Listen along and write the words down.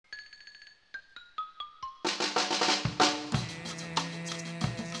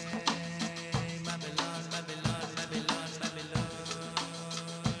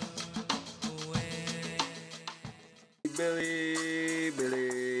Billy,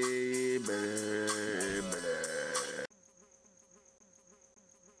 Billy, Billy, Billy.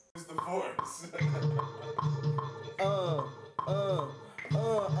 It's the force. I'm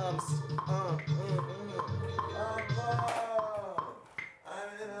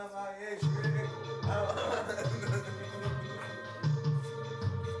in a luggage rig.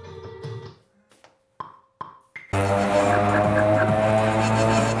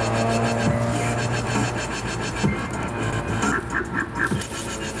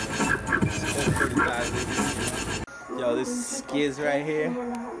 Yo, this is Skiz right here.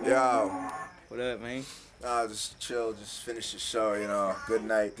 Yo. What up, man? Nah, just chill, just finish the show, you know. Good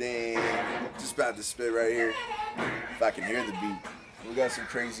night. Dang. Just about to spit right here. If I can hear the beat. We got some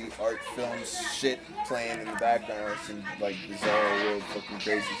crazy art films shit playing in the background. Some like bizarre, weird, fucking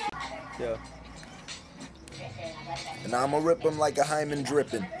crazy shit. Yo. And I'ma rip them like a hymen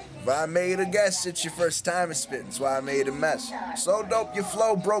dripping. If I made a guess, it's your first time spitting, that's why I made a mess. So dope, your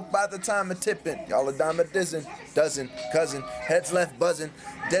flow broke by the time of tipping. Y'all a dime a dozen, cousin, heads left buzzing,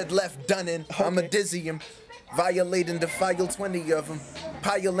 dead left dunning. I'ma dizzy him, violating, defile 20 of them.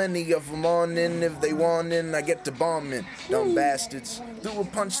 Pile any of them on in, if they want in, I get to bombing. Dumb bastards. Through a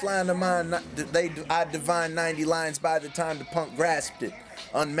punchline of mine, I divine 90 lines by the time the punk grasped it.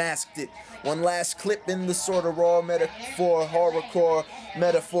 Unmasked it. One last clip in the sort of raw metaphor, horrorcore,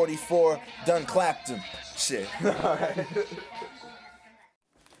 meta 44, done clapped him. Shit. Alright.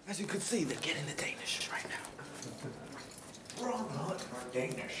 As you can see, they're getting the Danish right now. We're on the hunt for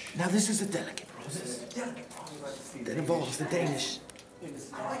Danish. Now this is a delicate process that involves the Danish.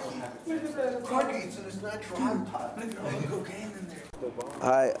 Crikey's in his natural habitat. Cocaine in there.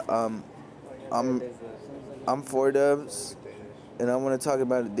 Hi, I'm 4Dubs, and I want to talk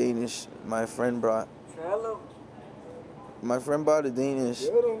about a Danish my friend brought. My friend brought a Danish,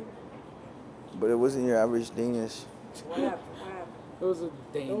 but it wasn't your average Danish. What happened? It was a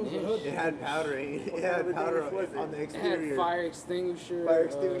Danish. It had powder. It had powder on the exterior. It had fire extinguisher.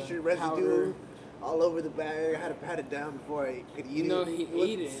 Residue powder. all over the bag. I had to pat it down before I could eat it. No, he it wasn't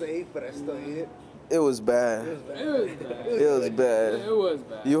ate it. safe, but I still ate it. It was bad. It was bad. It was bad. It was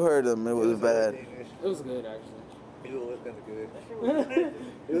bad. You heard him. It was bad. It was good, actually. It was kind of good.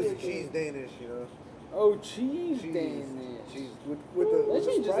 It was a cheese Danish, you know. Oh, cheese Danish. Cheese with the That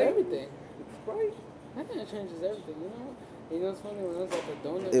changes Sprite? everything. With the Sprite? That kind of changes everything, you know? You know what's funny? When I was at the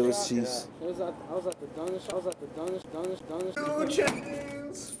donut shop. It was cheese. I was at the donut shop. I was at the donut. Two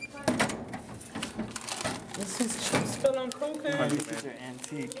chickens. This is cheese fell on cocaine. These are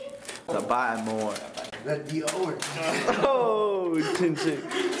antique. To buy more. That D.O. Oh, chin chin.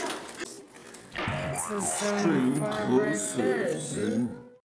 This is 75 right there.